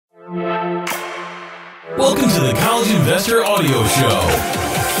Welcome to the College Investor Audio Show,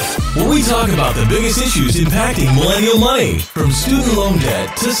 where we talk about the biggest issues impacting millennial money, from student loan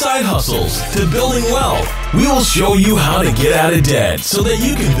debt to side hustles to building wealth. We will show you how to get out of debt so that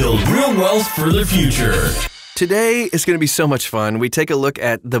you can build real wealth for the future. Today is going to be so much fun. We take a look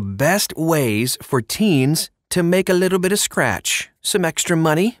at the best ways for teens to make a little bit of scratch. Some extra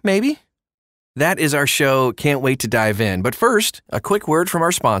money, maybe? That is our show. Can't wait to dive in. But first, a quick word from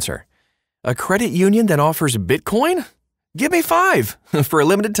our sponsor. A credit union that offers Bitcoin? Give me 5. For a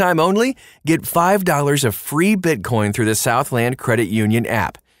limited time only, get $5 of free Bitcoin through the Southland Credit Union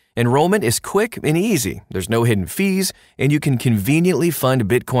app. Enrollment is quick and easy. There's no hidden fees, and you can conveniently fund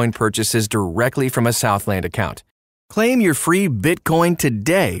Bitcoin purchases directly from a Southland account. Claim your free Bitcoin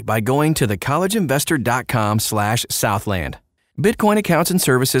today by going to thecollegeinvestor.com/Southland. Bitcoin accounts and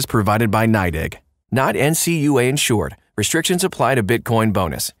services provided by NYDIG. Not NCUA insured. Restrictions apply to Bitcoin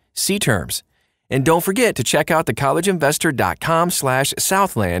bonus. See terms. And don't forget to check out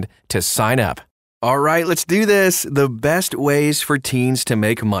thecollegeinvestor.com/Southland to sign up. All right, let's do this. The best ways for teens to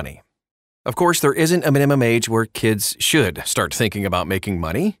make money. Of course, there isn't a minimum age where kids should start thinking about making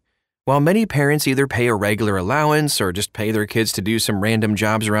money. While many parents either pay a regular allowance or just pay their kids to do some random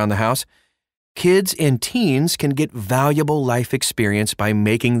jobs around the house, kids and teens can get valuable life experience by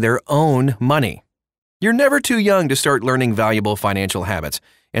making their own money. You're never too young to start learning valuable financial habits,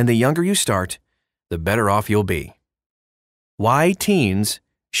 and the younger you start, the better off you'll be. Why teens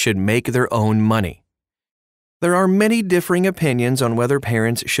should make their own money. There are many differing opinions on whether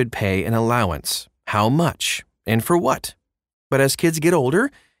parents should pay an allowance, how much, and for what. But as kids get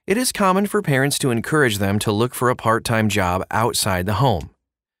older, it is common for parents to encourage them to look for a part-time job outside the home.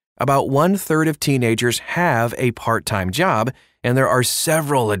 About 1/3 of teenagers have a part-time job, and there are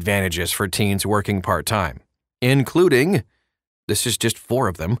several advantages for teens working part-time, including, this is just 4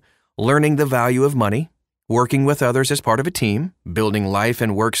 of them, learning the value of money, working with others as part of a team, building life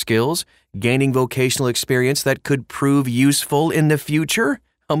and work skills, gaining vocational experience that could prove useful in the future,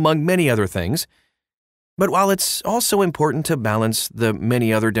 among many other things. But while it's also important to balance the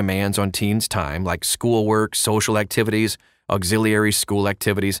many other demands on teens' time, like schoolwork, social activities, auxiliary school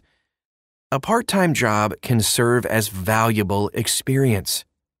activities, a part-time job can serve as valuable experience.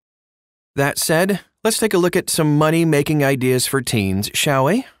 That said, let's take a look at some money-making ideas for teens, shall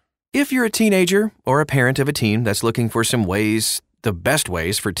we? If you're a teenager or a parent of a teen that's looking for some ways, the best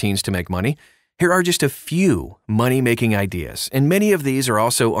ways for teens to make money, here are just a few money-making ideas, and many of these are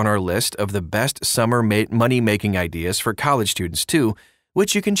also on our list of the best summer money-making ideas for college students too,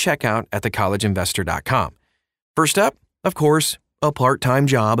 which you can check out at thecollegeinvestor.com. First up, of course, a part-time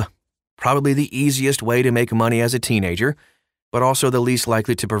job. Probably the easiest way to make money as a teenager, but also the least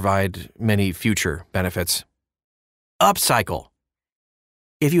likely to provide many future benefits. Upcycle.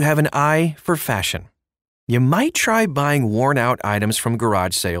 If you have an eye for fashion, you might try buying worn-out items from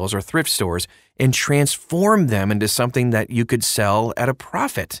garage sales or thrift stores and transform them into something that you could sell at a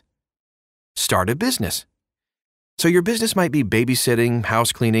profit. Start a business. So your business might be babysitting,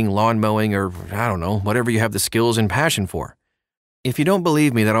 house cleaning, lawn mowing, or I don't know, whatever you have the skills and passion for. If you don't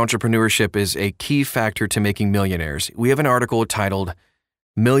believe me that entrepreneurship is a key factor to making millionaires, we have an article titled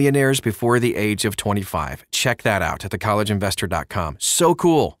Millionaires Before the Age of 25. Check that out at thecollegeinvestor.com. So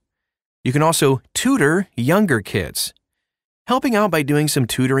cool. You can also tutor younger kids. Helping out by doing some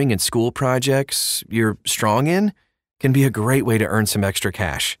tutoring and school projects you're strong in can be a great way to earn some extra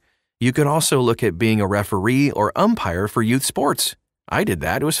cash. You could also look at being a referee or umpire for youth sports. I did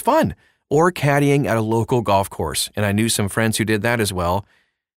that. It was fun. Or caddying at a local golf course, and I knew some friends who did that as well.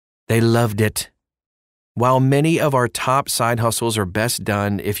 They loved it. While many of our top side hustles are best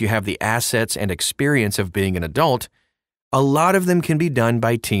done if you have the assets and experience of being an adult, a lot of them can be done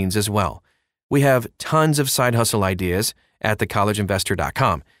by teens as well. We have tons of side hustle ideas at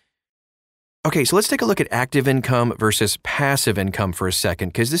thecollegeinvestor.com. Okay, so let's take a look at active income versus passive income for a second,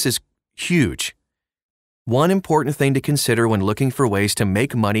 because this is huge. One important thing to consider when looking for ways to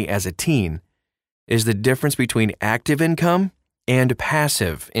make money as a teen is the difference between active income and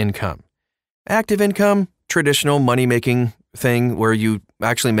passive income. Active income, traditional money-making thing where you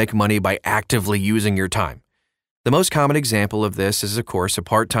actually make money by actively using your time. The most common example of this is, of course, a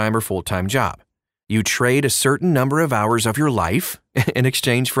part-time or full-time job. You trade a certain number of hours of your life in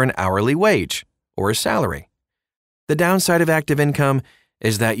exchange for an hourly wage or a salary. The downside of active income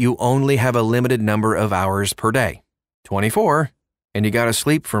is that you only have a limited number of hours per day, 24, and you gotta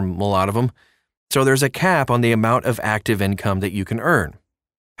sleep from a lot of them, so there's a cap on the amount of active income that you can earn.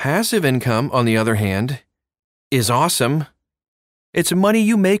 Passive income, on the other hand, is awesome. It's money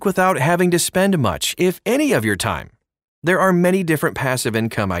you make without having to spend much, if any of your time. There are many different passive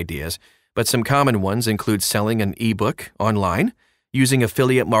income ideas, but some common ones include selling an ebook online, using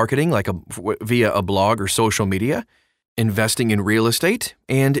affiliate marketing via a blog or social media, investing in real estate,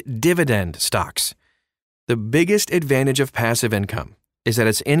 and dividend stocks. The biggest advantage of passive income is that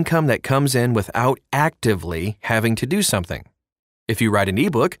it's income that comes in without actively having to do something. If you write an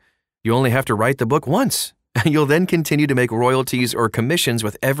ebook, you only have to write the book once. You'll then continue to make royalties or commissions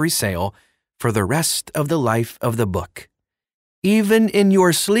with every sale for the rest of the life of the book, even in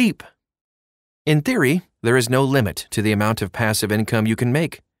your sleep. In theory, there is no limit to the amount of passive income you can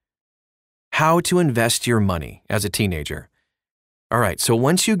make. How to invest your money as a teenager. All right, so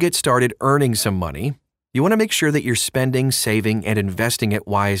once you get started earning some money, you want to make sure that you're spending, saving, and investing it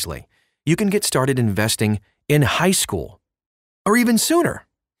wisely. You can get started investing in high school or even sooner.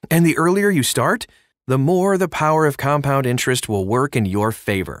 And the earlier you start, the more the power of compound interest will work in your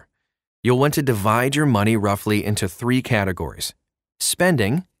favor. You'll want to divide your money roughly into 3 categories: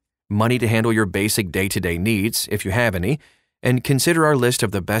 spending, money to handle your basic day-to-day needs, if you have any, and consider our list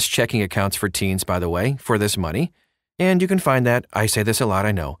of the best checking accounts for teens, by the way, for this money. And you can find that, I say this a lot,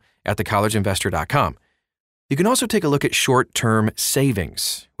 I know, at thecollegeinvestor.com. You can also take a look at short-term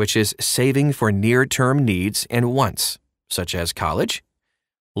savings, which is saving for near-term needs and wants, such as college.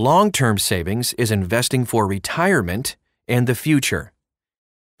 Long-term savings is investing for retirement and the future.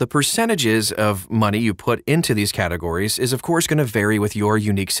 The percentages of money you put into these categories is of course going to vary with your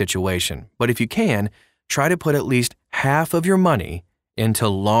unique situation, but if you can, try to put at least half of your money into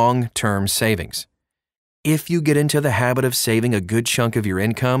long-term savings. If you get into the habit of saving a good chunk of your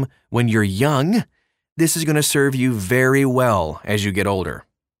income when you're young, this is going to serve you very well as you get older.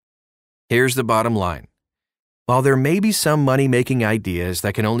 Here's the bottom line. While there may be some money-making ideas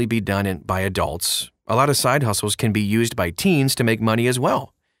that can only be done by adults, a lot of side hustles can be used by teens to make money as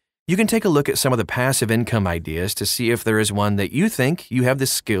well. You can take a look at some of the passive income ideas to see if there is one that you think you have the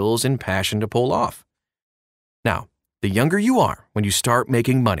skills and passion to pull off. Now, the younger you are when you start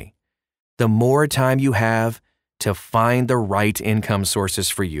making money, the more time you have to find the right income sources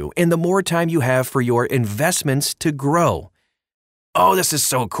for you, and the more time you have for your investments to grow. Oh, this is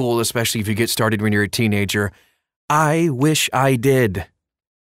so cool, especially if you get started when you're a teenager. I wish I did.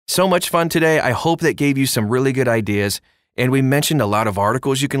 So much fun today. I hope that gave you some really good ideas. And we mentioned a lot of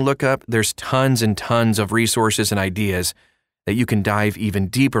articles you can look up. There's tons and tons of resources and ideas that you can dive even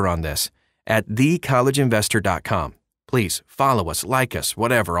deeper on this at thecollegeinvestor.com. Please follow us, like us,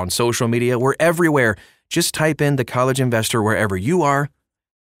 whatever, on social media. We're everywhere. Just type in The College Investor wherever you are.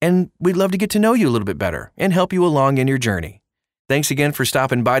 And we'd love to get to know you a little bit better and help you along in your journey. Thanks again for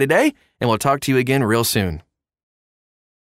stopping by today, and we'll talk to you again real soon.